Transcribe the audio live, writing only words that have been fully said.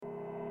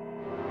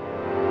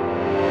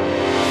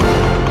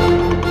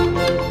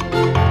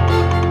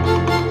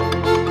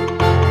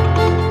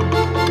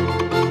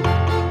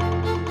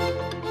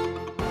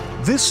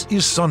This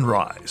is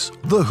Sunrise,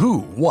 the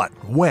who, what,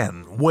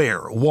 when,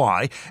 where,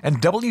 why,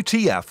 and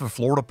WTF of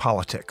Florida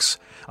politics.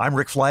 I'm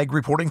Rick Flagg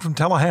reporting from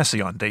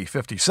Tallahassee on day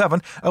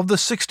 57 of the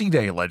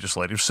 60-day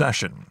legislative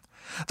session.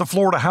 The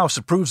Florida House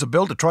approves a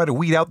bill to try to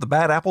weed out the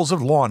bad apples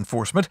of law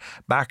enforcement.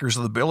 Backers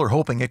of the bill are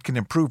hoping it can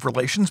improve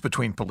relations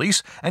between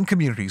police and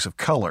communities of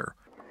color.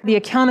 The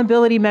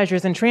accountability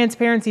measures and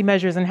transparency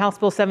measures in House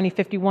Bill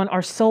 7051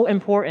 are so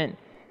important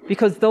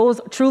because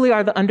those truly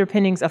are the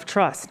underpinnings of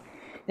trust.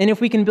 And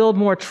if we can build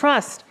more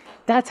trust,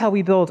 that's how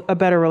we build a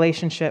better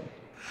relationship.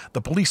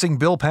 The policing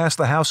bill passed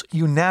the House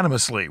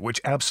unanimously,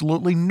 which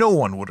absolutely no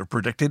one would have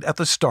predicted at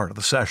the start of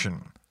the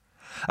session.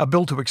 A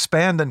bill to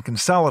expand and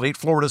consolidate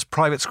Florida's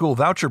private school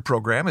voucher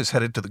program is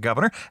headed to the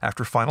governor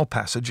after final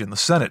passage in the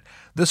Senate.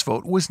 This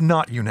vote was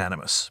not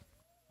unanimous.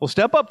 Well,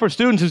 Step Up for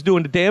Students is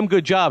doing a damn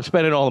good job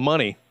spending all the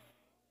money.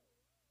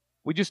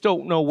 We just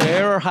don't know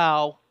where or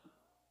how.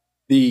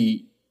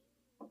 The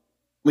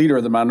leader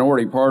of the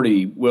minority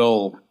party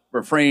will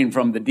refrain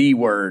from the D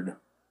word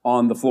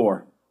on the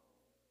floor.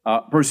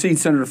 Proceed,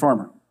 Senator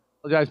Farmer.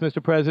 Apologize,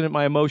 Mr. President.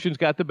 My emotions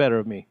got the better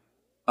of me.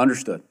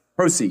 Understood.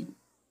 Proceed.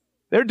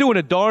 They're doing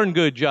a darn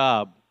good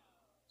job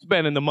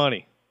spending the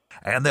money.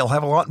 And they'll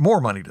have a lot more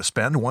money to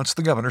spend once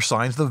the governor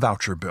signs the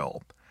voucher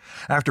bill.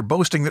 After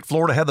boasting that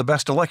Florida had the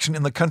best election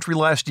in the country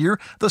last year,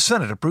 the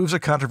Senate approves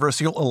a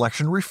controversial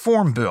election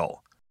reform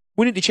bill.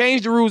 We need to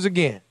change the rules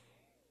again.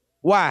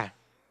 Why?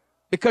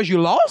 Because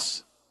you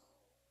lost?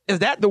 Is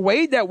that the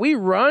way that we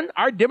run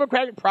our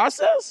democratic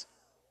process?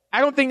 I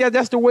don't think that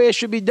that's the way it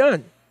should be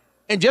done.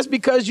 And just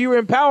because you're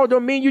in power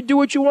don't mean you do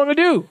what you want to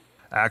do.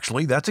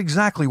 Actually, that's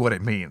exactly what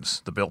it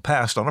means. The bill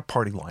passed on a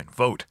party line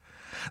vote.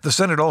 The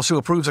Senate also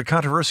approves a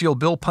controversial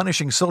bill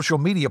punishing social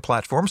media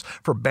platforms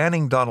for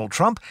banning Donald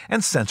Trump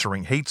and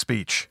censoring hate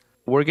speech.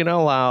 We're going to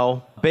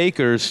allow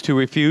bakers to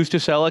refuse to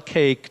sell a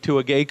cake to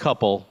a gay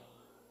couple,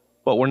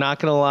 but we're not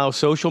going to allow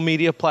social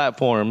media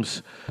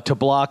platforms to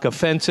block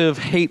offensive,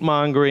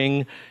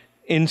 hate-mongering,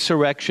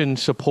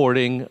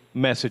 insurrection-supporting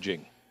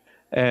messaging.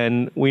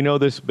 And we know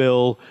this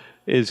bill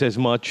is as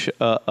much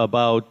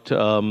about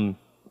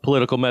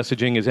political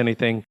messaging as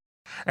anything.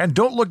 And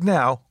don't look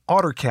now,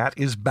 OtterCat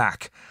is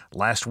back.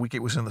 Last week it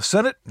was in the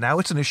Senate, now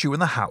it's an issue in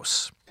the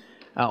House.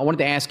 I wanted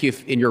to ask you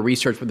if in your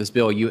research for this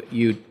bill,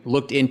 you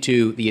looked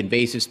into the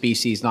invasive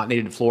species not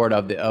native to Florida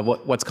of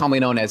what's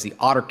commonly known as the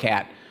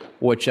OtterCat,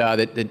 which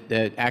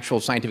the actual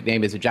scientific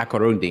name is a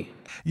jacarundi.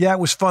 Yeah, it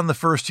was fun the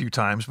first few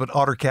times, but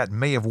OtterCat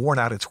may have worn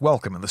out its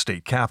welcome in the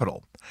state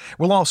capitol.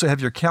 We'll also have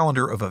your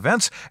calendar of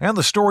events and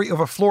the story of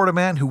a Florida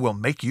man who will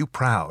make you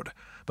proud.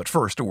 But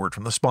first, a word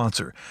from the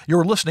sponsor.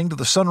 You're listening to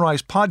the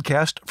Sunrise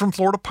Podcast from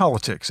Florida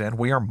Politics, and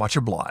we are much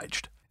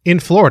obliged. In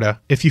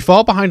Florida, if you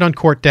fall behind on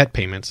court debt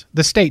payments,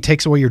 the state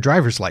takes away your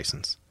driver's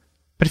license.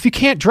 But if you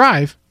can't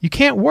drive, you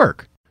can't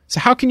work. So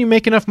how can you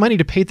make enough money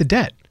to pay the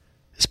debt?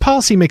 This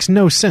policy makes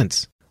no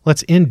sense.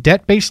 Let's end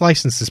debt-based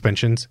license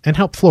suspensions and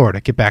help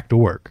Florida get back to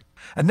work.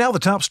 And now the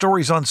top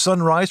stories on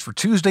Sunrise for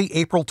Tuesday,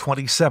 April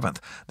 27th.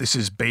 This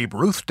is Babe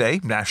Ruth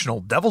Day,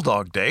 National Devil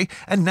Dog Day,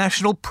 and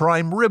National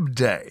Prime Rib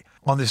Day.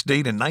 On this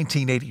date in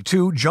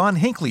 1982, John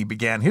Hinckley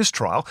began his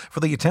trial for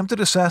the attempted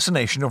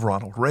assassination of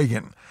Ronald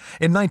Reagan.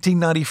 In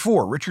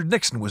 1994, Richard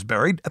Nixon was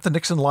buried at the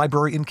Nixon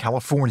Library in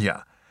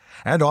California.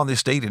 And on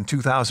this date in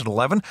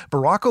 2011,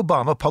 Barack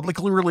Obama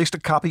publicly released a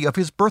copy of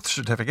his birth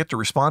certificate to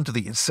respond to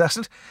the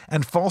incessant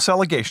and false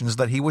allegations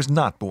that he was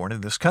not born in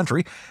this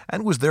country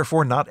and was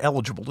therefore not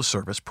eligible to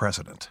serve as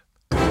president.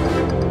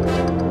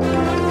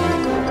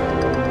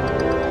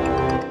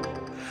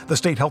 The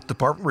State Health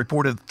Department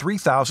reported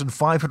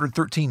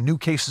 3,513 new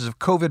cases of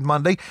COVID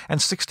Monday and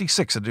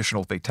 66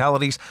 additional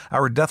fatalities.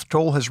 Our death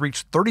toll has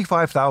reached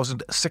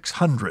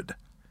 35,600.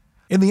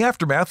 In the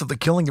aftermath of the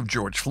killing of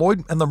George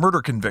Floyd and the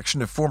murder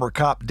conviction of former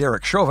cop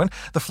Derek Chauvin,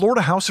 the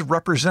Florida House of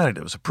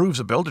Representatives approves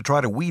a bill to try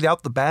to weed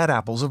out the bad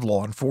apples of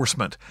law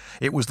enforcement.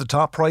 It was the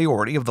top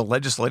priority of the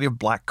Legislative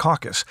Black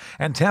Caucus,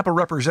 and Tampa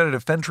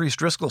Representative Fentrice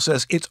Driscoll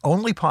says it's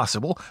only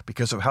possible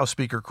because of House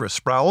Speaker Chris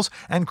Sprowls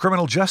and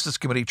Criminal Justice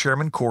Committee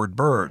Chairman Cord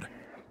Byrd.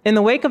 In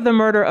the wake of the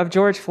murder of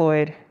George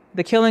Floyd,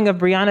 the killing of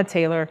Breonna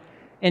Taylor,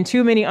 and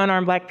too many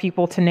unarmed black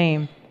people to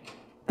name,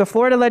 the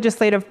Florida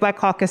Legislative Black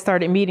Caucus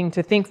started meeting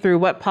to think through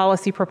what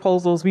policy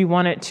proposals we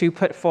wanted to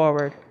put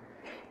forward.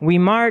 We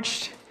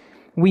marched,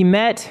 we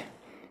met,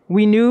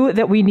 we knew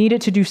that we needed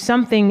to do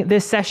something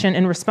this session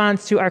in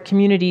response to our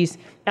community's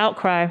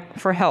outcry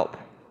for help.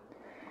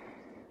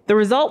 The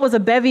result was a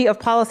bevy of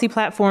policy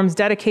platforms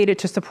dedicated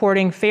to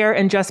supporting fair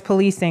and just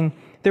policing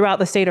throughout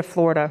the state of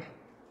Florida.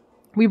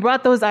 We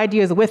brought those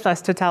ideas with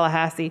us to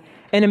Tallahassee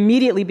and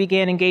immediately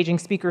began engaging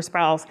Speaker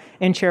Sprowls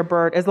and Chair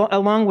Byrd,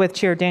 along with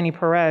Chair Danny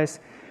Perez,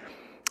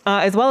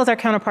 as well as our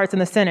counterparts in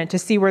the Senate, to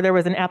see where there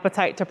was an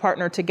appetite to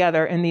partner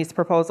together in these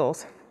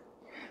proposals.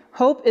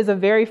 Hope is a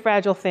very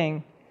fragile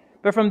thing,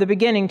 but from the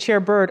beginning,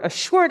 Chair Byrd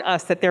assured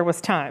us that there was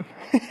time.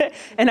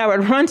 And I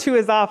would run to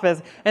his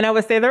office and I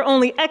would say, there are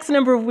only X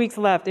number of weeks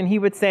left. And he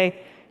would say,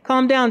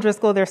 calm down,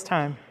 Driscoll, there's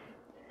time.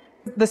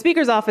 The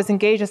Speaker's office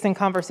engaged us in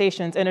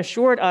conversations and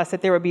assured us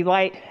that there would be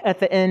light at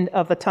the end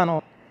of the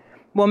tunnel.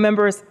 Well,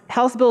 members,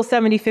 House Bill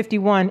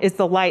 7051 is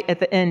the light at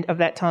the end of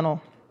that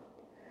tunnel.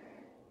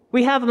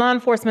 We have law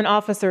enforcement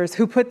officers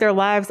who put their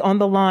lives on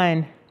the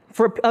line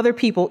for other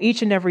people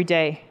each and every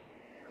day.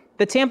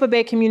 The Tampa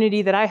Bay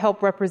community that I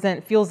help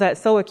represent feels that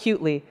so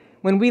acutely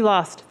when we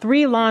lost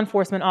 3 law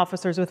enforcement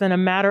officers within a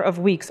matter of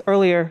weeks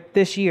earlier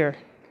this year.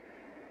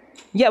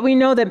 Yet we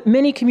know that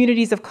many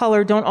communities of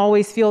color don't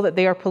always feel that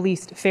they are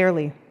policed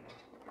fairly.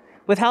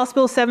 With House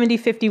Bill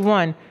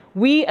 7051,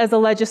 we as a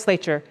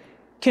legislature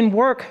can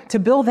work to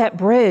build that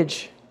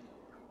bridge.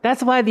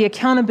 That's why the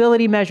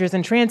accountability measures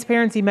and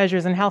transparency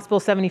measures in House Bill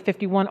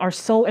 7051 are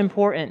so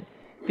important,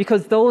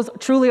 because those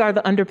truly are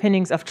the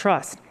underpinnings of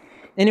trust.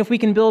 And if we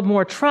can build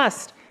more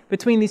trust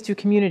between these two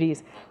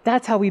communities,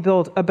 that's how we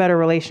build a better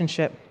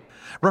relationship.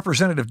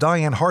 Representative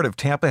Diane Hart of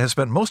Tampa has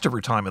spent most of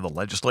her time in the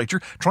legislature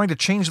trying to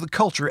change the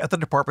culture at the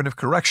Department of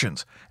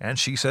Corrections, and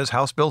she says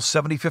House Bill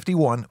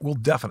 7051 will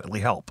definitely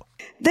help.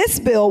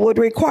 This bill would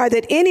require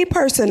that any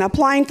person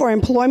applying for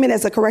employment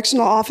as a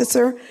correctional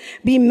officer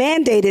be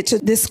mandated to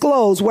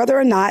disclose whether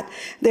or not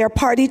they are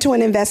party to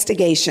an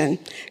investigation.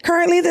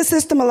 Currently, the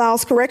system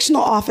allows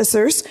correctional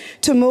officers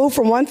to move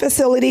from one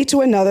facility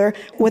to another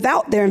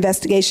without their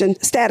investigation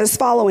status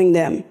following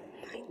them.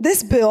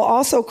 This bill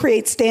also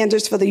creates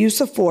standards for the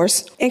use of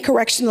force in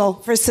correctional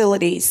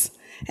facilities,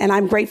 and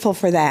I'm grateful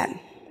for that.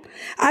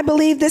 I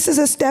believe this is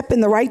a step in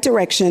the right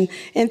direction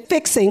in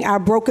fixing our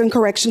broken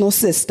correctional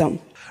system.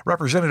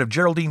 Representative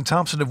Geraldine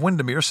Thompson of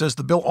Windermere says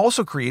the bill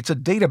also creates a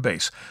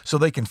database so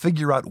they can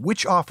figure out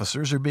which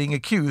officers are being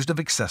accused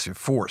of excessive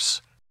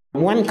force.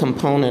 One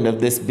component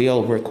of this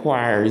bill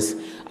requires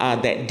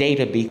that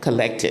data be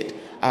collected.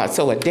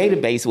 So a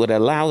database would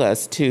allow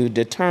us to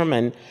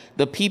determine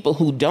the people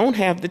who don't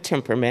have the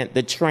temperament,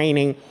 the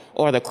training,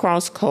 or the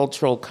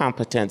cross-cultural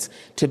competence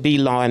to be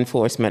law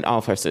enforcement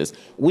officers.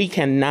 We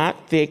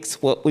cannot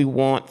fix what we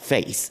won't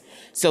face.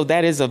 So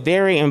that is a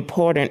very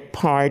important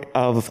part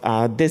of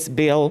this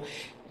bill.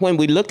 When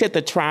we looked at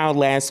the trial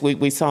last week,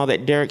 we saw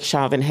that Derek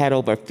Chauvin had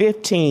over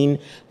 15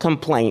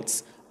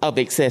 complaints of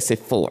excessive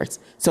force.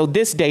 So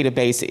this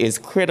database is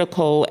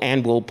critical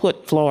and will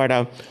put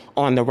Florida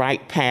on the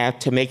right path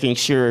to making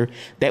sure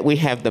that we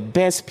have the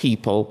best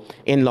people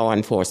in law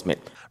enforcement.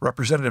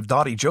 Representative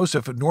Dottie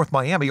Joseph of North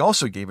Miami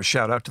also gave a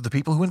shout out to the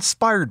people who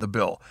inspired the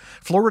bill,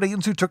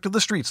 Floridians who took to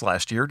the streets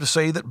last year to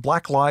say that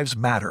Black Lives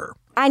Matter.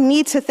 I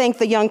need to thank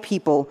the young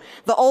people,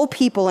 the old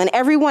people, and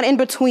everyone in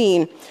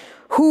between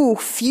who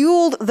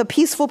fueled the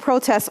peaceful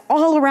protests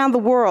all around the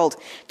world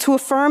to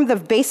affirm the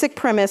basic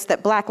premise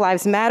that Black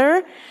Lives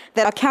Matter,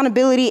 that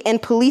accountability in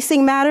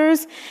policing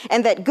matters,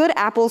 and that good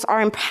apples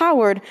are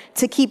empowered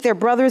to keep their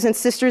brothers and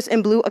sisters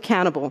in blue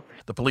accountable.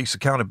 The police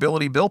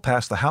accountability bill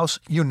passed the House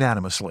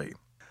unanimously.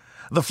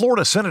 The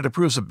Florida Senate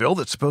approves a bill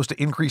that's supposed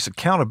to increase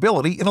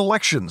accountability in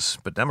elections,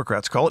 but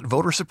Democrats call it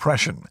voter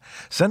suppression.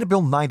 Senate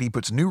Bill 90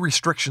 puts new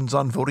restrictions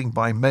on voting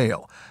by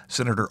mail.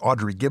 Senator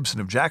Audrey Gibson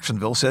of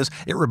Jacksonville says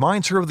it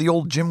reminds her of the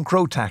old Jim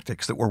Crow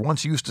tactics that were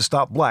once used to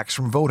stop blacks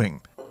from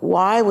voting.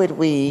 Why would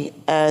we,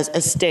 as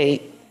a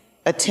state,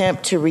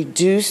 attempt to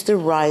reduce the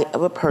right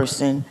of a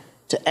person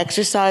to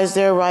exercise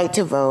their right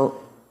to vote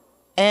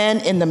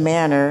and in the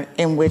manner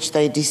in which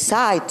they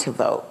decide to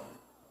vote?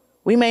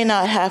 We may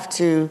not have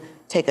to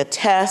take a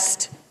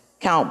test,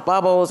 count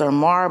bubbles or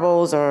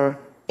marbles or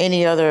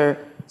any other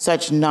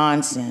such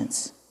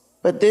nonsense.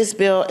 But this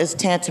bill is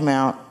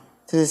tantamount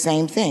to the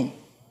same thing.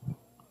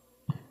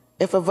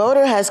 If a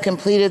voter has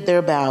completed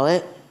their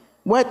ballot,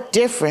 what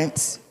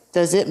difference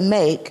does it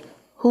make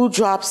who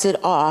drops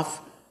it off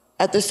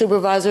at the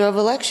Supervisor of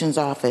Elections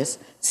office,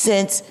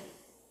 since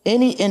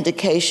any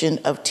indication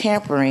of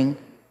tampering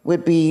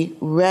would be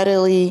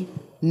readily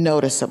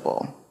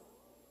noticeable?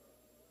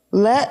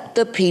 Let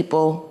the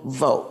people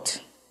vote.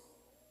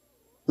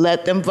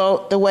 Let them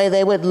vote the way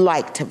they would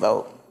like to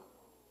vote.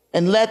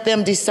 And let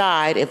them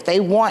decide, if they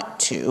want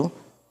to,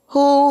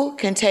 who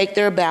can take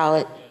their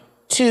ballot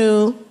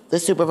to the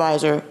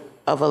Supervisor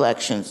of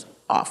Elections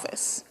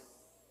office.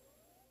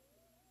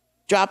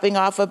 Dropping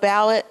off a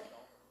ballot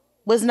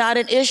was not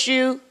an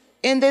issue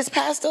in this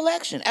past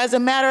election. As a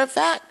matter of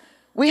fact,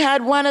 we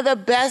had one of the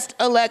best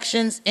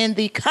elections in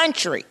the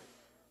country.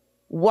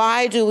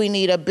 Why do we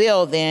need a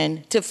bill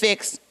then to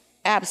fix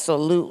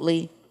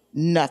absolutely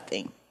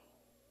nothing?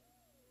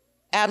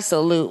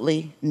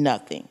 Absolutely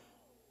nothing.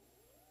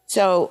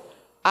 So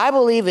I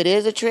believe it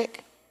is a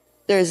trick.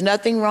 There is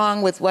nothing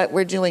wrong with what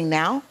we're doing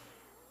now,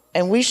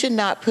 and we should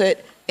not put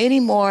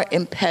any more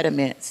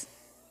impediments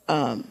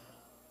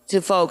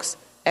to folks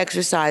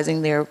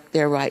exercising their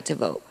right to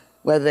vote,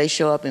 whether they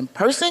show up in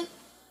person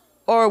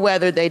or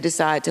whether they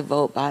decide to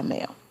vote by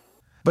mail.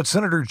 But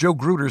Senator Joe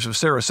Gruters of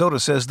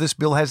Sarasota says this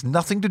bill has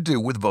nothing to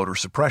do with voter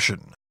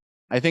suppression.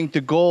 I think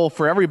the goal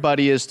for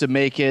everybody is to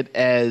make it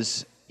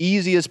as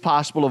easy as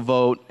possible to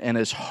vote and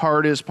as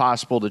hard as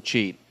possible to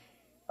cheat.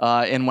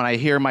 And when I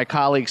hear my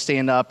colleagues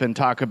stand up and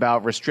talk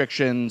about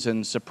restrictions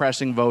and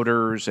suppressing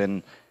voters,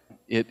 and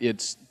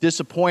it's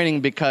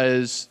disappointing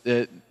because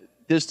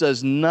this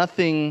does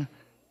nothing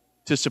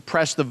to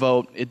suppress the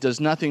vote. It does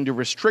nothing to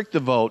restrict the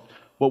vote.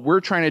 What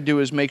we're trying to do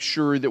is make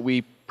sure that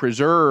we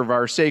preserve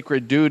our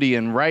sacred duty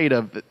and right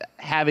of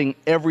having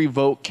every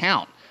vote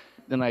count.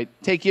 Then I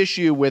take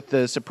issue with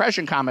the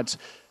suppression comments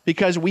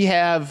because we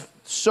have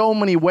so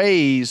many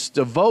ways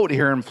to vote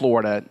here in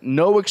Florida.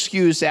 No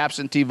excuse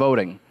absentee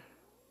voting.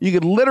 You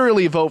could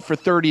literally vote for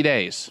 30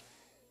 days.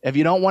 If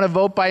you don't want to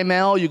vote by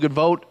mail, you could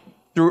vote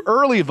through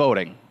early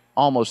voting,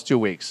 almost 2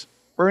 weeks.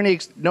 For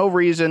no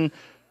reason,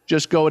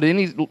 just go to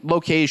any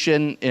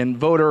location and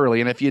vote early.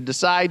 And if you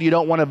decide you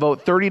don't want to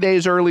vote 30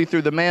 days early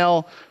through the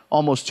mail,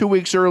 almost 2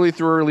 weeks early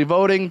through early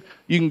voting,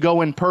 you can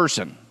go in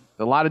person.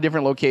 A lot of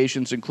different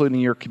locations,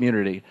 including your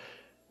community.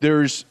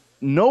 There's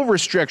no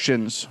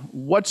restrictions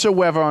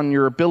whatsoever on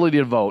your ability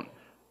to vote.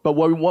 But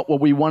what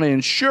we want to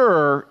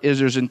ensure is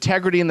there's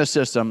integrity in the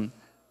system,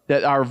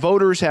 that our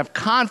voters have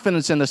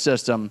confidence in the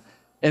system,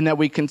 and that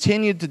we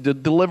continue to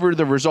deliver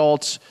the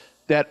results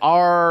that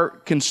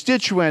our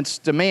constituents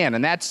demand.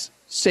 And that's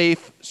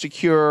safe,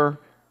 secure,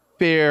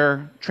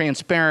 fair,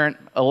 transparent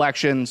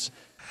elections.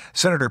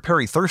 Senator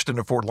Perry Thurston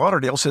of Fort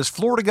Lauderdale says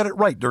Florida got it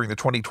right during the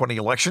 2020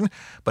 election,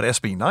 but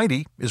SB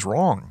 90 is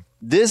wrong.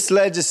 This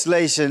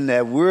legislation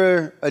that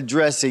we're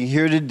addressing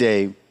here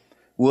today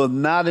will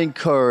not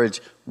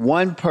encourage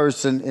one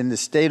person in the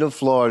state of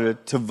Florida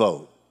to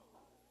vote.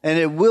 And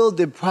it will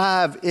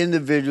deprive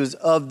individuals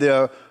of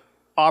their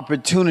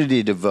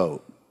opportunity to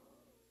vote.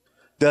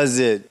 Does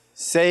it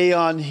say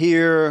on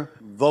here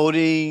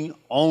voting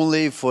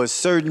only for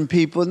certain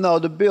people? No,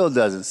 the bill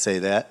doesn't say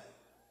that.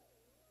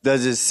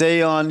 Does it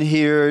say on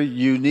here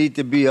you need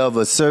to be of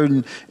a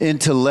certain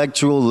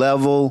intellectual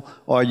level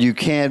or you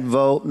can't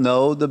vote?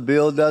 No, the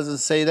bill doesn't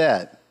say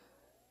that.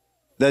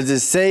 Does it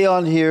say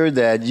on here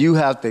that you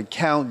have to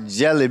count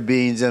jelly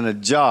beans in a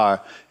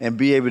jar and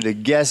be able to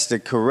guess the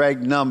correct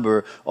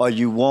number or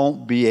you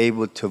won't be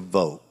able to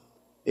vote?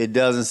 It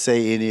doesn't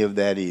say any of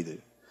that either.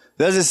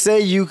 Does it say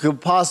you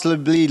could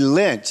possibly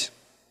lynch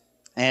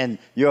and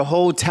your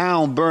whole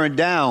town burned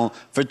down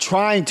for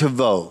trying to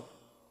vote?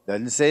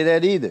 Doesn't say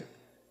that either.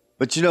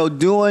 But you know,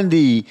 during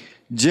the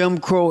Jim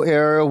Crow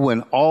era,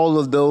 when all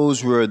of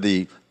those were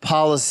the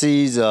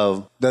policies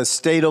of the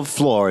state of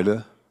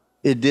Florida,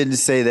 it didn't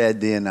say that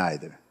then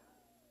either.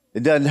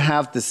 It doesn't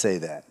have to say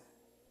that.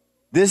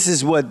 This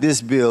is what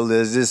this bill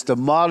is. It's the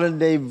modern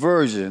day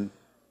version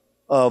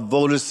of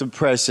voter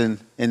suppression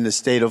in the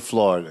state of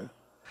Florida.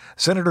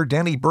 Senator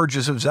Danny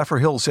Burgess of Zephyr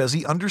Hills says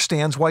he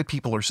understands why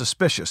people are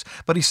suspicious,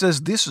 but he says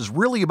this is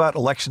really about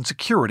election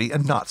security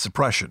and not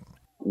suppression.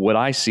 What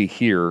I see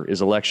here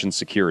is election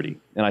security.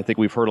 And I think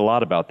we've heard a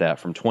lot about that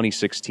from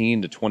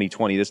 2016 to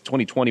 2020. This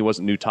 2020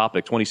 wasn't a new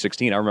topic.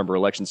 2016, I remember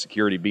election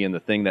security being the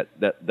thing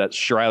that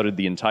shrouded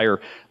the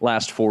entire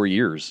last 4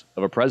 years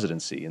of a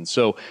presidency. And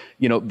so,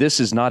 you know,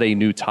 this is not a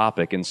new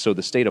topic. And so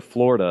the state of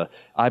Florida,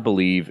 I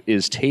believe,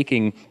 is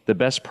taking the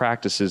best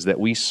practices that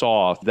we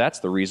saw. That's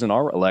the reason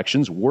our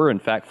elections were, in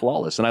fact,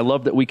 flawless. And I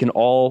love that we can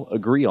all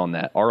agree on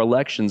that. Our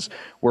elections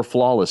were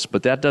flawless,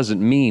 but that doesn't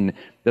mean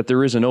that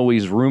there isn't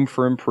always room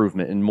for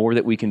improvement and more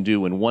that we can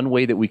do. And one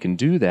way that we can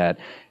do that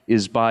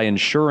is by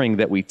ensuring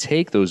that we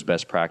take those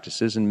best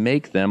practices and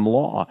make them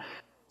law.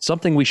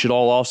 Something we should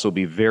all also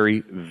be very,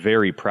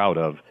 very proud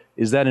of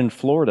is that in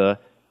Florida,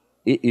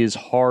 it is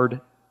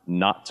hard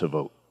not to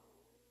vote.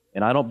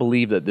 And I don't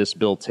believe that this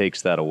bill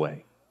takes that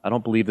away. I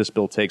don't believe this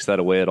bill takes that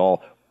away at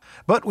all.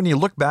 But when you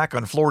look back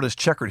on Florida's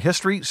checkered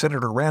history,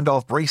 Senator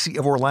Randolph Bracey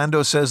of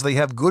Orlando says they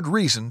have good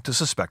reason to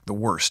suspect the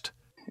worst.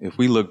 If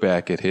we look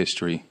back at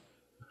history,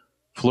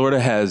 Florida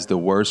has the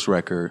worst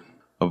record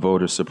of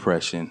voter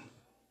suppression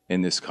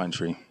in this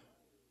country,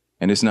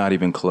 and it's not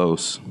even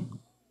close.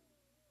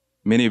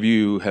 Many of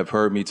you have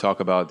heard me talk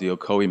about the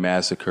Ocoee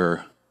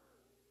Massacre,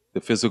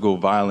 the physical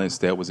violence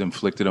that was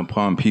inflicted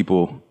upon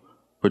people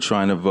for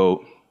trying to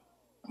vote.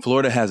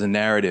 Florida has a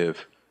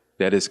narrative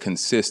that is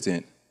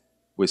consistent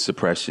with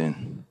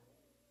suppression.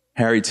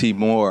 Harry T.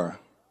 Moore,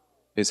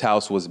 his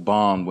house was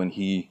bombed when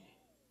he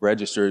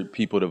registered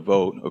people to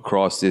vote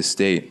across this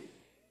state.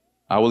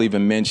 I will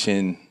even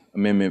mention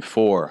Amendment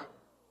 4,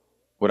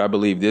 what I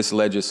believe this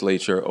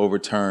legislature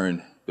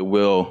overturned the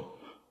will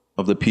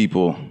of the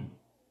people.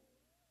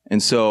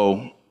 And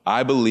so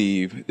I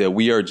believe that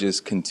we are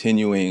just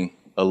continuing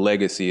a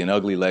legacy, an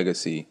ugly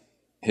legacy.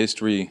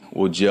 History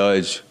will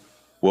judge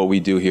what we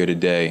do here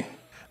today.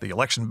 The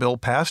election bill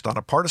passed on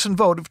a partisan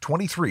vote of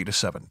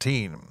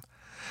 23-17.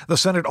 The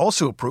Senate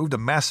also approved a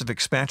massive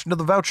expansion of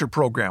the voucher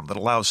program that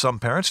allows some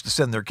parents to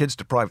send their kids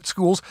to private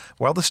schools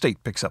while the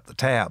state picks up the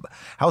tab.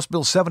 House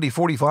Bill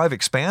 7045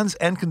 expands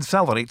and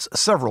consolidates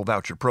several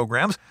voucher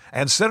programs,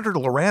 and Senator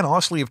Loran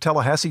Osley of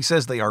Tallahassee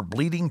says they are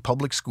bleeding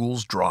public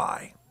schools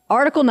dry.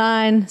 Article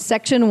 9,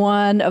 Section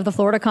 1 of the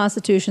Florida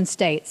Constitution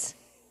states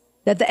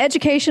that the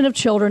education of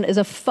children is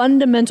a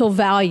fundamental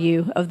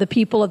value of the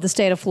people of the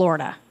state of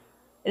Florida.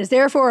 It is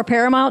therefore a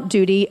paramount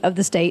duty of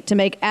the state to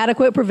make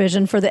adequate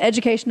provision for the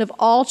education of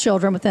all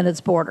children within its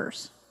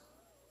borders.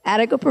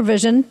 Adequate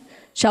provision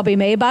shall be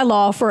made by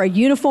law for a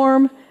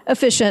uniform,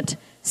 efficient,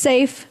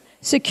 safe,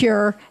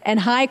 secure, and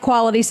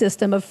high-quality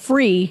system of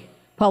free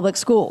public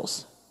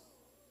schools.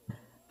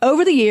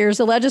 Over the years,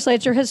 the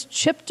legislature has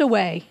chipped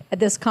away at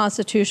this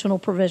constitutional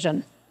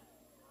provision,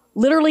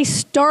 literally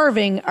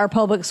starving our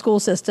public school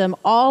system,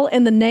 all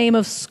in the name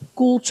of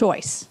school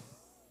choice.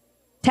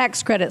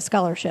 Tax credit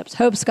scholarships,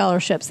 Hope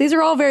scholarships. These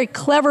are all very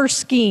clever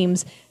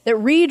schemes that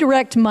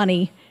redirect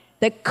money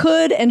that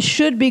could and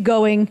should be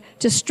going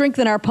to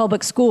strengthen our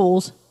public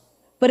schools.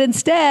 But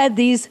instead,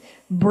 these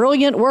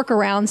brilliant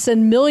workarounds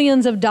send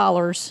millions of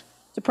dollars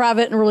to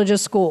private and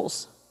religious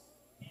schools.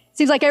 It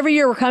seems like every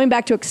year we're coming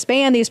back to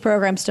expand these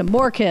programs to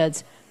more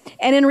kids.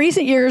 And in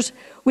recent years,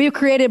 we have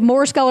created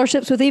more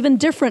scholarships with even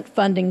different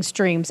funding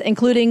streams,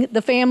 including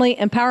the Family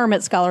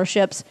Empowerment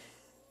Scholarships,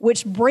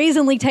 which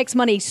brazenly takes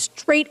money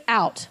straight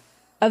out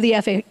of the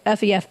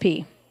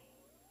FEFP.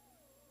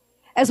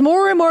 As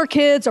more and more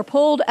kids are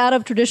pulled out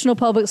of traditional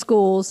public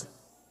schools,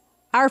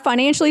 our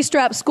financially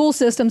strapped school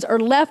systems are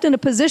left in a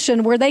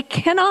position where they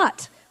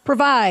cannot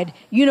provide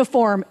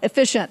uniform,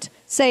 efficient,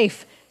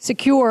 safe,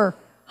 secure,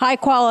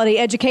 high-quality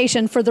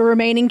education for the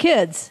remaining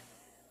kids.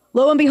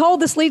 Lo and behold,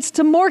 this leads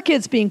to more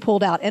kids being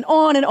pulled out, and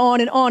on and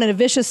on and on in a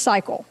vicious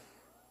cycle.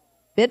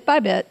 Bit by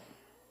bit,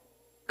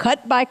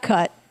 cut by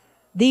cut,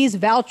 these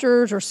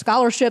vouchers or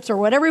scholarships or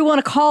whatever you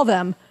want to call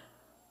them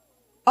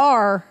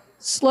are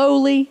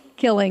slowly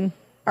killing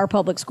our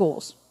public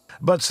schools.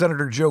 But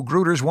Senator Joe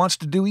Gruters wants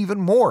to do even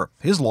more.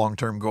 His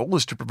long-term goal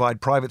is to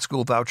provide private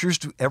school vouchers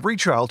to every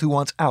child who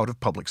wants out of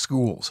public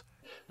schools.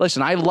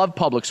 Listen, I love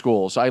public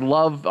schools. I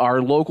love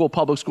our local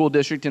public school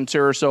district in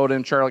Sarasota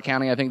and Charlotte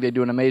County. I think they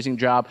do an amazing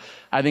job.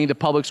 I think the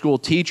public school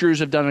teachers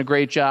have done a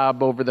great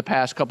job over the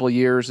past couple of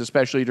years,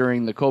 especially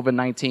during the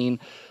COVID-19.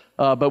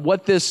 But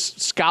what this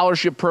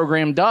scholarship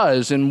program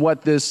does and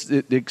what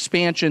the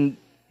expansion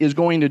is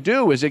going to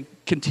do is it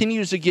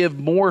continues to give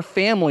more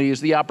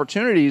families the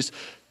opportunities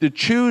to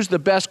choose the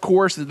best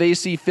course that they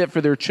see fit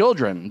for their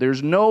children.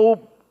 There's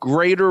no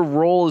greater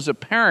role as a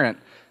parent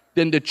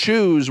than to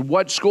choose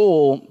what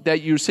school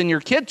that you send your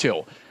kid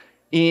to.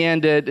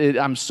 And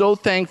I'm so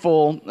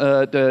thankful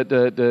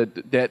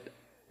that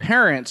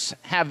parents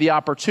have the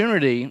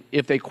opportunity,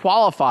 if they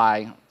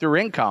qualify through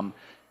income.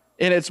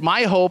 And it's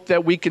my hope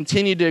that we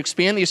continue to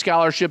expand these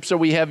scholarships so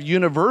we have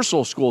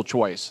universal school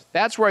choice.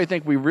 That's where I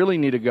think we really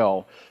need to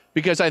go,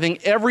 because I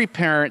think every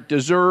parent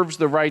deserves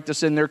the right to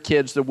send their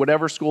kids to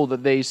whatever school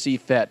that they see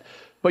fit.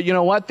 But you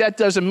know what? That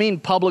doesn't mean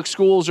public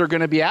schools are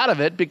going to be out of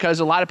it,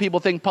 because a lot of people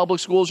think public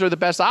schools are the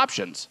best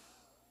options.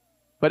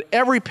 But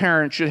every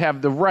parent should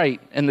have the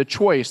right and the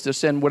choice to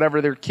send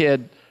whatever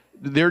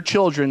their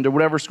children to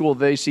whatever school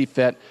they see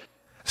fit.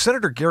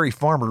 Senator Gary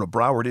Farmer of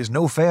Broward is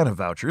no fan of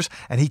vouchers,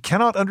 and he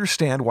cannot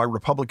understand why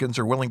Republicans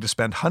are willing to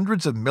spend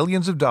hundreds of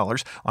millions of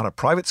dollars on a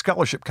private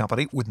scholarship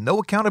company with no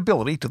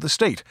accountability to the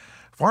state.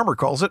 Farmer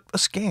calls it a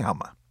scam.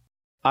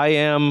 I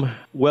am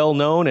well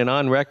known and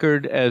on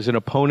record as an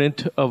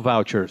opponent of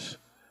vouchers.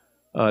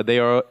 They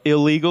are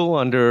illegal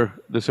under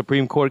the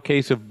Supreme Court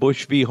case of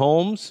Bush v.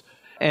 Holmes.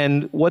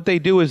 And what they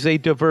do is they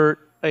divert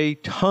a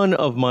ton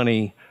of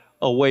money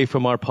away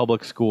from our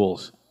public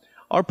schools.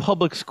 Our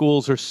public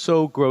schools are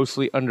so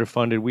grossly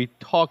underfunded. We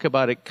talk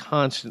about it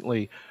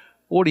constantly.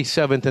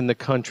 47th in the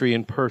country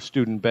in per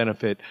student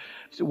benefit.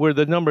 We're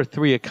the number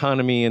 3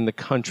 economy in the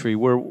country.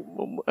 We're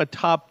a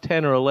top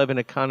 10 or 11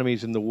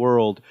 economies in the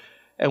world.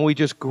 And we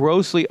just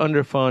grossly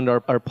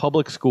underfund our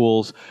public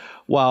schools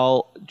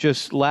while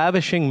just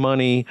lavishing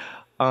money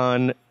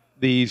on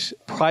these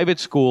private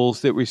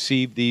schools that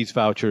receive these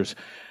vouchers.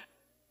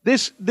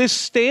 This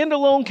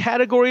standalone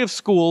category of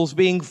schools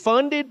being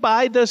funded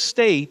by the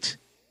state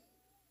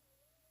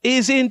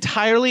is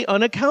entirely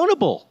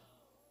unaccountable.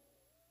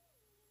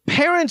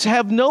 Parents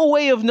have no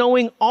way of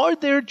knowing, are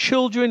their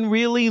children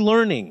really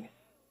learning?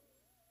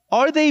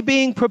 Are they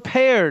being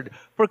prepared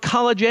for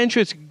college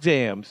entrance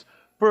exams,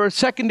 for a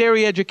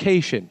secondary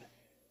education?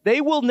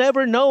 They will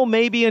never know,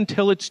 maybe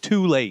until it's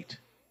too late.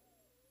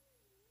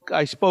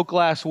 I spoke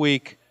last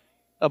week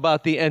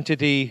about the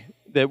entity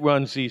that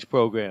runs these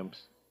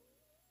programs,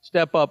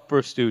 Step Up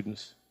for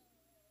Students,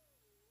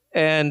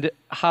 and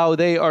how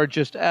they are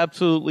just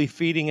absolutely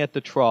feeding at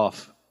the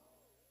trough.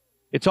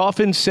 It's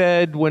often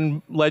said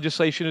when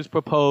legislation is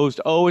proposed,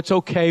 oh, it's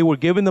okay, we're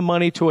giving the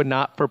money to a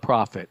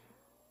not-for-profit.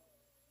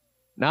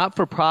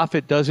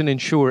 Not-for-profit doesn't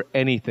ensure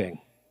anything.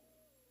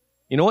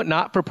 You know what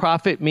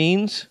not-for-profit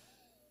means?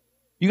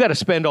 You got to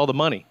spend all the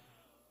money.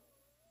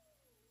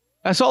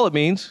 That's all it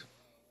means.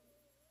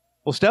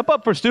 Well, Step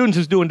Up for Students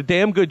is doing a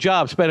damn good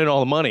job spending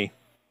all the money.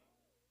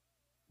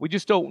 We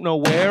just don't know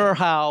where or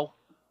how.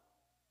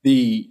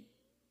 The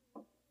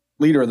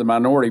leader of the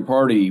minority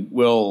party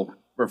will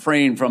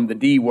refrain from the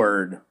D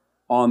word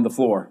on the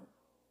floor.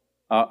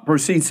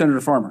 Proceed,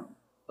 Senator Farmer.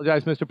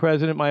 Apologize, Mr.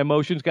 President. My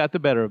emotions got the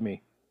better of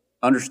me.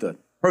 Understood.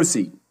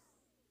 Proceed.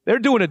 They're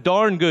doing a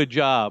darn good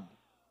job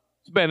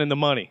spending the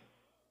money.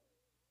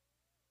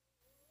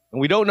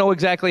 And we don't know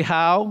exactly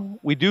how.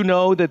 We do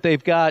know that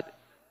they've got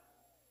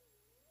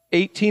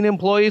 18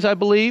 employees, I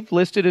believe,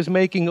 listed as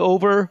making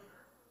over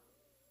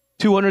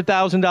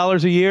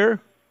 $200,000 a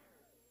year.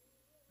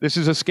 This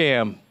is a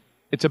scam.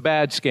 It's a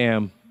bad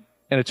scam,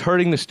 and it's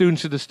hurting the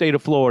students of the state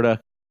of Florida.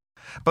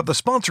 But the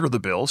sponsor of the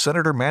bill,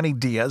 Senator Manny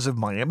Diaz of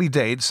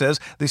Miami-Dade, says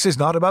this is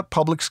not about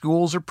public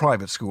schools or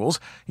private schools.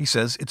 He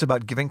says it's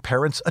about giving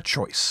parents a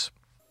choice.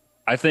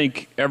 I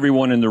think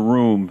everyone in the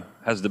room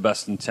has the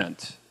best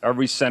intent.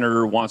 Every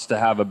senator wants to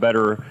have a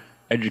better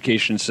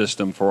education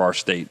system for our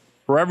state,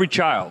 for every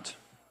child.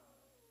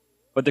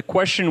 But the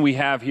question we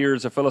have here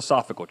is a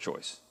philosophical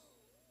choice.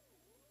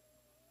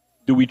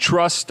 Do we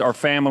trust our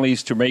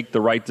families to make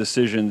the right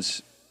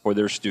decisions for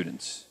their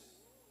students?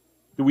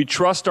 Do we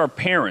trust our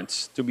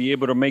parents to be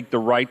able to make the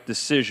right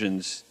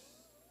decisions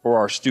for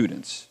our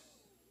students?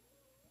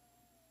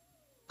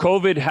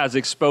 COVID has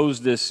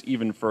exposed this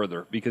even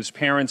further because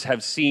parents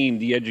have seen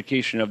the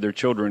education of their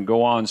children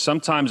go on,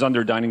 sometimes on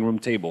their dining room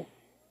table.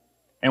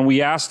 And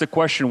we ask the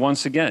question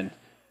once again,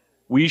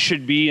 we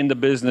should be in the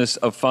business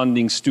of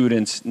funding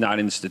students, not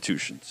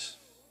institutions.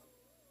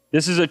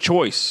 This is a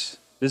choice.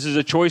 This is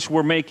a choice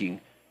we're making.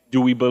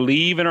 Do we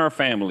believe in our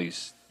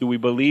families? Do we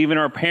believe in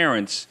our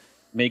parents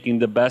making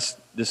the best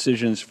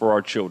decisions for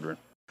our children?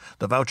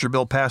 The voucher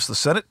bill passed the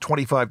Senate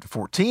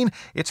 25-14.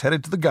 It's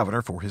headed to the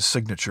governor for his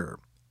signature.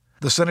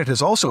 The Senate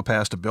has also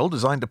passed a bill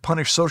designed to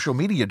punish social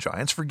media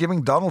giants for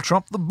giving Donald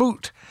Trump the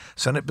boot.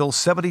 Senate Bill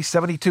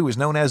 7072 is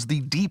known as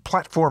the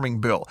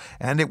deplatforming bill,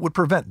 and it would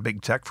prevent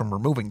big tech from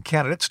removing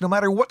candidates no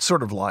matter what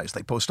sort of lies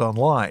they post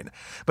online.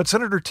 But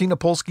Senator Tina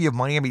Polsky of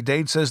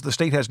Miami-Dade says the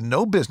state has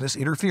no business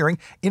interfering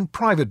in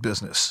private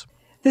business.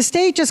 The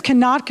state just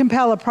cannot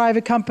compel a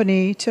private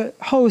company to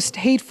host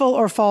hateful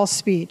or false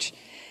speech.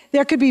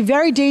 There could be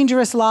very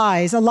dangerous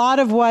lies. A lot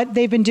of what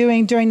they've been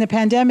doing during the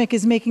pandemic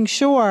is making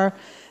sure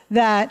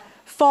that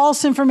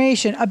false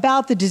information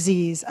about the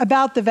disease,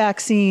 about the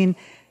vaccine,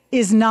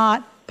 is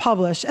not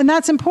published. And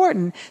that's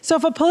important. So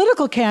if a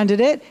political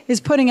candidate is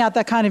putting out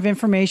that kind of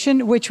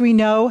information, which we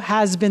know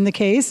has been the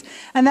case,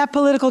 and that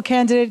political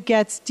candidate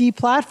gets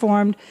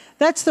deplatformed,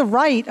 that's the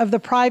right of the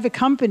private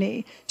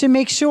company to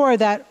make sure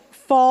that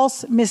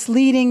false,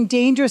 misleading,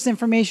 dangerous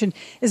information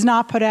is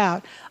not put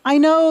out. I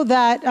know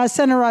that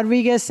Senator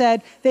Rodriguez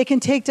said they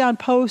can take down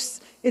posts.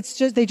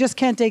 They just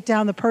can't take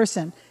down the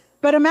person.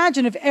 But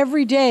imagine if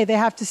every day they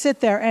have to sit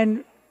there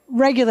and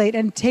regulate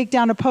and take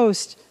down a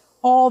post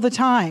all the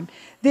time.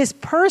 This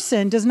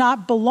person does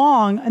not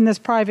belong in this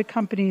private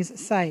company's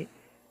site.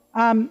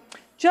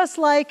 Just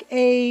like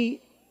a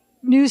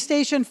news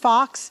station,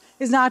 Fox,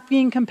 is not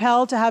being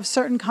compelled to have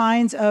certain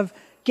kinds of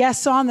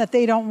guests on that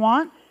they don't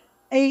want,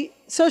 a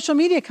social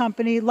media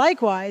company,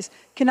 likewise,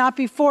 cannot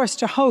be forced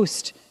to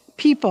host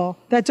people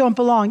that don't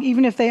belong,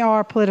 even if they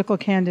are political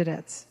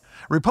candidates.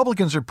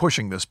 Republicans are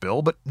pushing this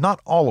bill, but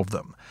not all of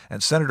them.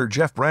 And Senator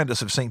Jeff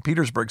Brandes of St.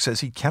 Petersburg says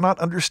he cannot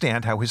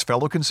understand how his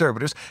fellow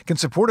conservatives can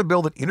support a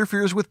bill that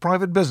interferes with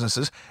private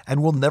businesses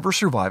and will never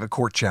survive a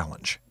court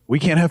challenge. We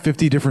can't have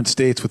 50 different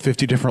states with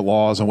 50 different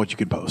laws on what you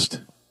can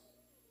post.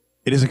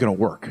 It isn't going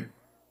to work.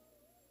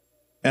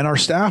 And our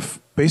staff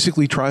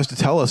basically tries to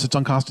tell us it's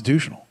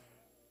unconstitutional.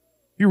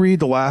 If you read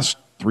the last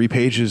 3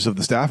 pages of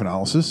the staff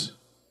analysis,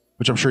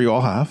 which I'm sure you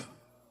all have,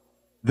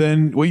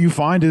 then what you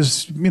find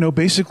is,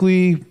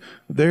 basically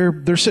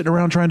they're sitting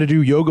around trying to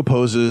do yoga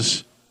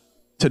poses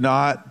to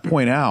not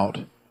point out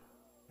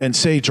and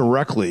say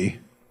directly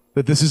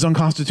that this is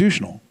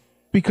unconstitutional,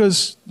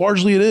 because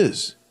largely it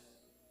is.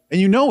 And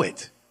you know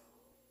it.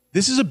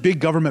 This is a big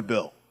government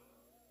bill.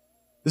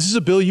 This is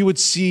a bill you would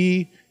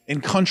see in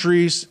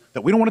countries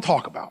that we don't want to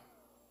talk about.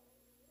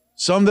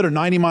 Some that are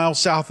 90 miles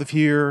south of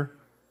here,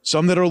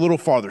 some that are a little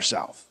farther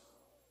south.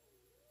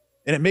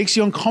 And it makes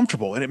you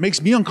uncomfortable, and it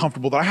makes me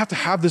uncomfortable that I have to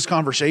have this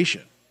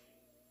conversation.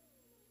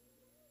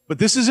 But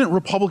this isn't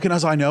Republican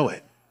as I know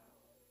it.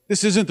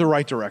 This isn't the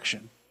right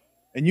direction.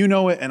 And you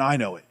know it, and I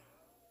know it.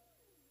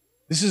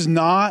 This is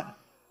not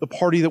the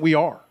party that we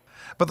are.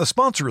 But the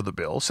sponsor of the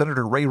bill,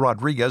 Senator Ray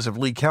Rodriguez of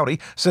Lee County,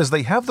 says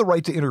they have the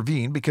right to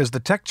intervene because the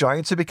tech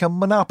giants have become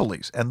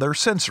monopolies, and they're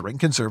censoring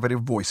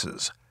conservative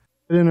voices.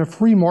 In a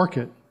free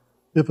market,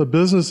 if a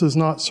business is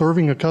not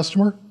serving a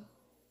customer,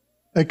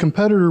 a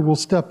competitor will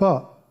step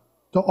up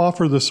to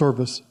offer the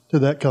service to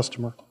that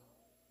customer.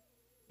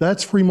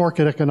 That's free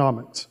market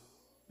economics,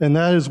 and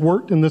that has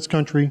worked in this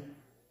country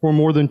for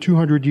more than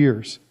 200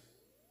 years.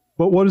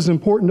 But what is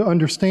important to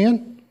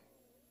understand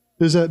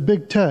is that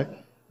big tech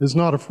is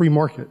not a free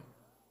market.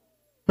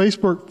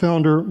 Facebook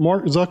founder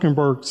Mark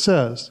Zuckerberg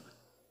says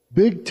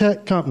big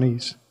tech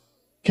companies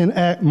can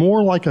act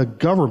more like a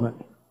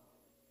government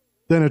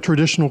than a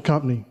traditional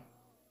company.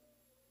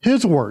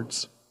 His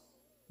words,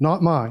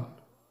 not mine.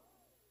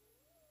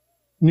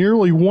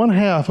 Nearly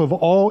 1/2 of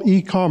all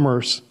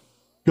e-commerce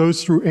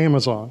goes through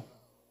Amazon.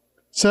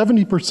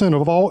 70%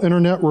 of all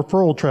internet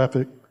referral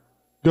traffic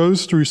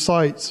goes through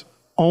sites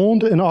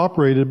owned and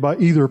operated by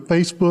either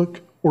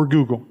Facebook or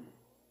Google.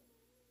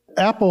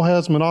 Apple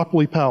has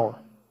monopoly power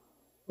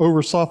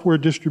over software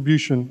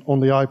distribution on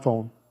the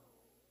iPhone.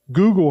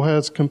 Google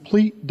has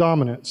complete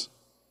dominance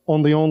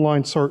on the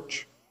online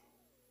search.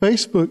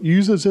 Facebook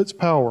uses its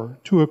power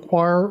to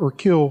acquire or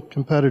kill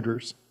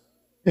competitors,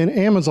 and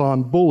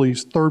Amazon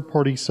bullies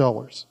third-party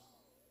sellers.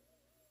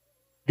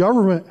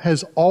 Government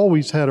has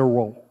always had a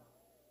role,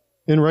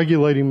 in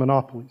regulating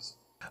monopolies.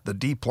 The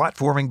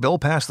deplatforming bill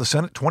passed the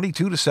Senate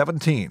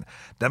 22-17.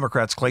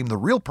 Democrats claim the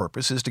real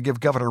purpose is to give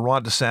Governor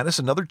Ron DeSantis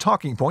another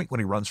talking point when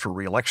he runs for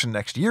re-election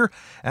next year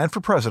and for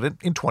president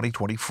in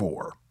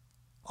 2024.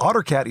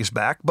 OtterCat is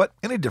back, but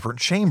in a different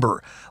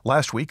chamber.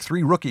 Last week,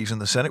 3 rookies in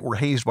the Senate were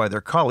hazed by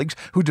their colleagues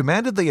who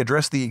demanded they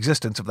address the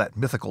existence of that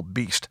mythical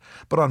beast.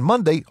 But on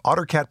Monday,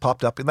 OtterCat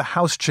popped up in the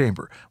House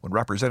chamber when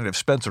Representative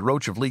Spencer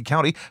Roach of Lee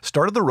County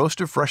started the roast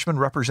of freshman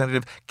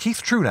Representative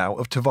Keith Trunow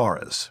of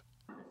Tavares.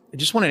 I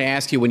just wanted to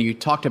ask you, when you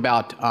talked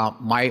about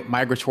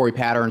migratory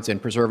patterns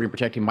and preserving and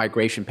protecting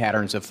migration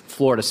patterns of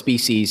Florida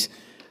species,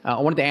 I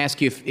wanted to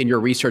ask you if in your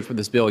research with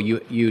this bill,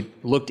 you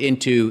looked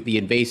into the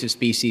invasive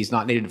species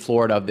not native to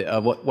Florida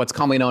of what's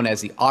commonly known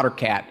as the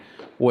ottercat,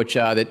 which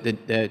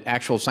the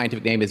actual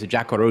scientific name is the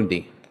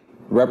jaguarundi.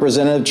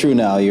 Representative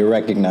Trunow, you're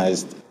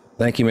recognized.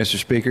 Thank you, Mr.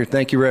 Speaker.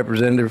 Thank you,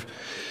 Representative.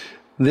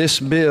 This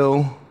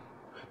bill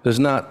does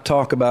not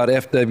talk about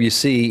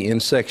FWC in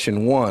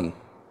Section 1,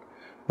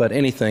 but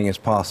anything is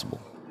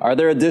possible. Are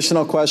there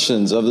additional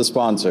questions of the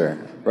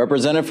sponsor?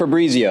 Representative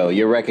Fabrizio,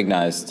 you're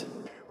recognized.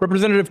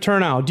 Representative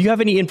Trunow, do you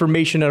have any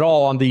information at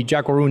all on the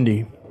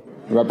jaguarundi?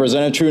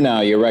 Representative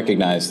Trunow, you're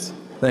recognized.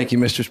 Thank you,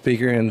 Mr.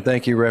 Speaker, and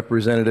thank you,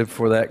 Representative,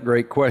 for that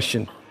great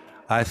question.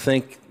 I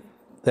think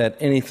that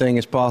anything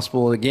is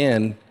possible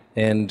again,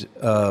 and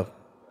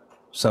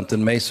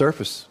something may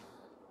surface.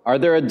 Are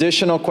there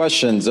additional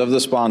questions of the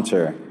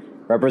sponsor?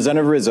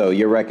 Representative Rizzo,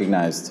 you're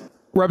recognized.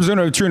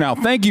 Representative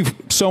Trunow, thank you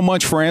so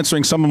much for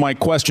answering some of my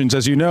questions.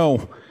 As you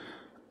know,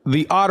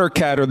 the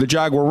ottercat or the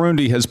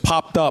jaguarundi has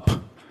popped up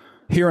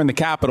here in the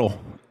Capitol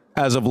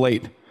as of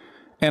late.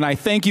 And I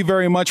thank you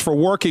very much for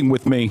working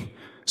with me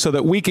so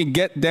that we can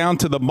get down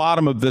to the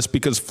bottom of this,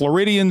 because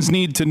Floridians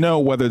need to know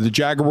whether the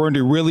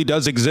jaguarundi really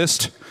does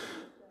exist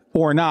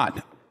or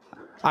not.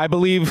 I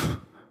believe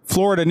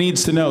Florida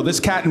needs to know this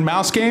cat and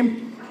mouse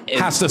game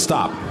has to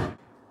stop.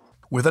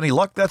 With any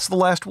luck, that's the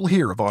last we'll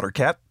hear of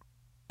OtterCat,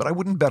 but I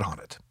wouldn't bet on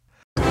it.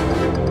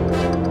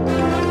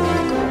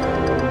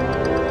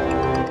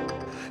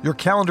 Your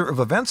calendar of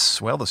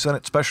events, well, the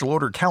Senate Special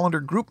Order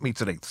Calendar Group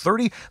meets at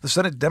 8:30. The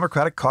Senate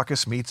Democratic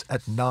Caucus meets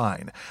at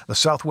 9. The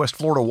Southwest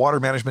Florida Water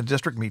Management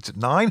District meets at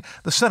 9.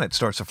 The Senate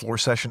starts a floor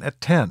session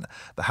at 10.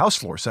 The House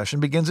floor session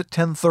begins at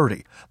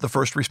 10:30. The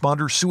First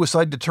Responder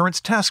Suicide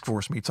Deterrence Task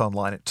Force meets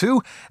online at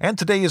 2. And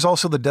today is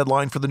also the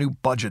deadline for the new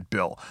budget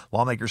bill.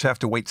 Lawmakers have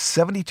to wait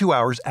 72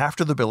 hours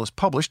after the bill is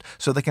published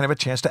so they can have a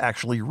chance to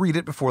actually read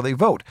it before they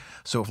vote.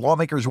 So if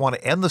lawmakers want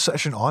to end the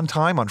session on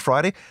time on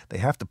Friday, they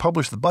have to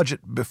publish the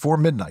budget before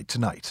midnight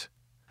tonight.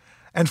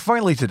 And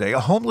finally today,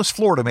 a homeless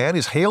Florida man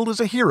is hailed as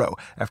a hero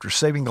after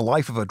saving the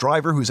life of a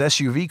driver whose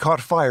SUV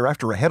caught fire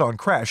after a head-on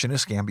crash in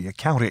Escambia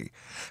County.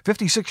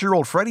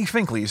 56-year-old Freddie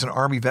Finkley is an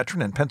Army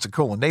veteran and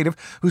Pensacola native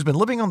who's been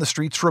living on the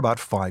streets for about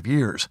 5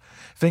 years.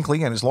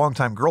 Finkley and his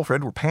longtime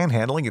girlfriend were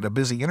panhandling at a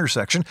busy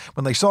intersection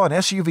when they saw an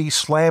SUV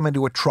slam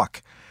into a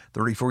truck.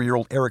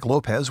 34-year-old Eric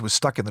Lopez was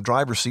stuck in the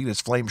driver's seat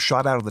as flames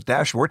shot out of the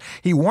dashboard.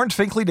 He warned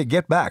Finkley to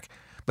get back,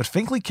 but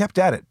Finkley kept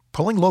at it,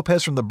 pulling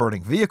Lopez from the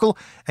burning vehicle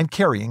and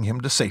carrying him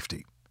to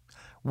safety.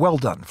 Well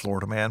done,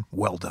 Florida man,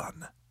 well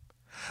done.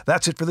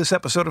 That's it for this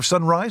episode of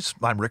Sunrise.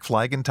 I'm Rick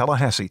Flagg in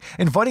Tallahassee,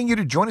 inviting you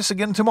to join us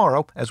again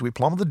tomorrow as we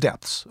plumb the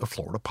depths of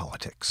Florida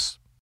politics.